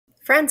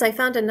Friends, I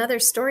found another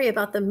story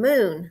about the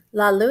moon.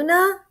 La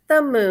Luna, the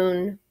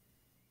moon.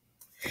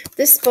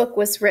 This book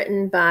was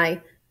written by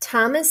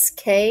Thomas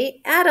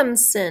K.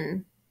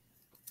 Adamson.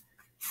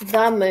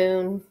 The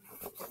moon.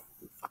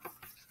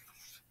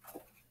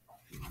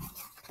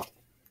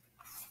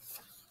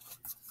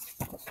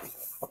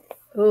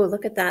 Oh,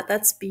 look at that.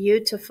 That's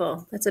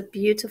beautiful. That's a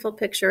beautiful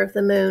picture of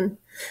the moon.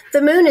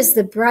 The moon is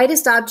the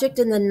brightest object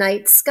in the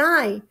night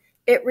sky.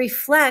 It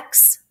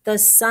reflects the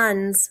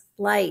sun's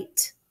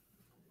light.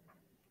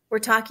 We're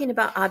talking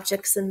about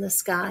objects in the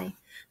sky.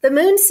 The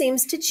moon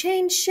seems to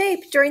change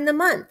shape during the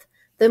month.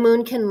 The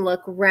moon can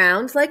look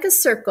round like a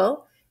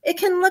circle. It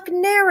can look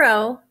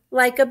narrow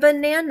like a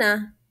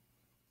banana.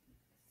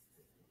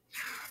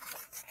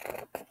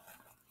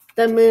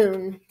 The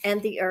moon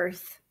and the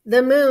earth.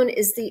 The moon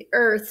is the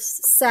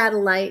Earth's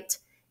satellite.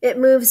 It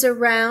moves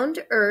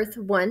around Earth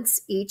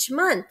once each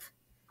month.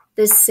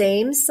 The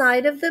same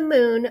side of the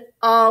moon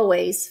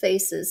always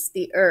faces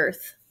the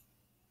Earth.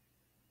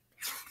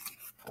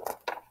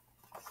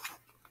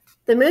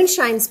 The moon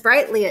shines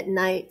brightly at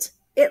night.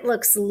 It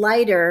looks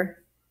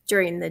lighter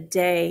during the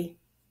day.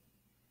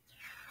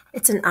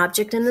 It's an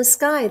object in the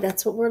sky.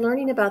 That's what we're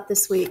learning about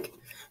this week.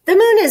 The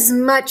moon is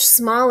much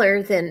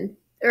smaller than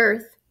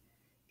Earth.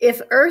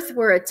 If Earth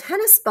were a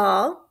tennis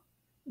ball,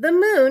 the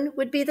moon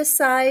would be the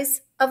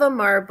size of a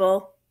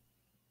marble.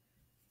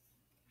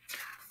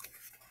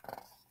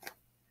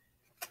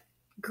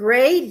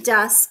 Gray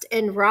dust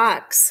and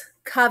rocks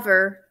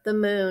cover the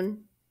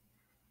moon.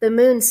 The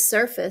moon's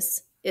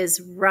surface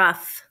is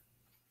rough.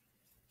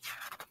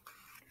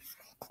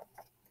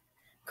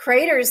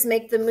 Craters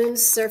make the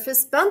moon's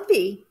surface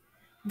bumpy.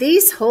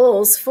 These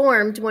holes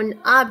formed when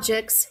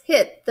objects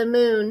hit the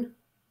moon.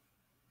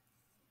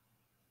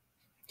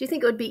 Do you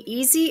think it would be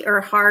easy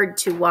or hard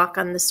to walk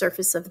on the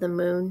surface of the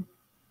moon?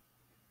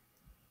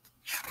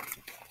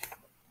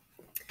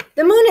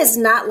 The moon is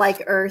not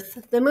like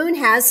Earth. The moon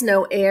has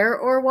no air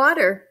or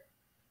water.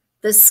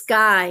 The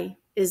sky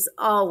is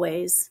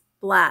always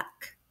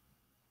black.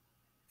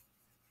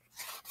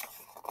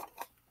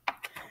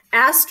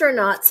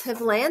 Astronauts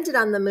have landed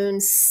on the moon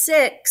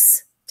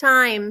 6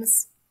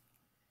 times.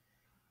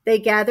 They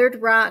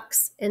gathered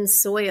rocks and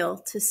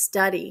soil to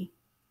study.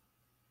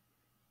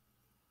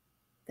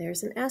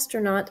 There's an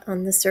astronaut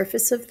on the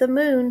surface of the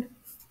moon.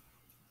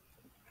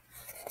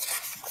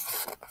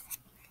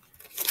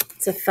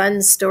 It's a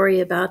fun story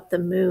about the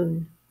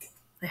moon.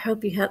 I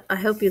hope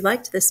you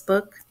liked this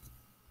book.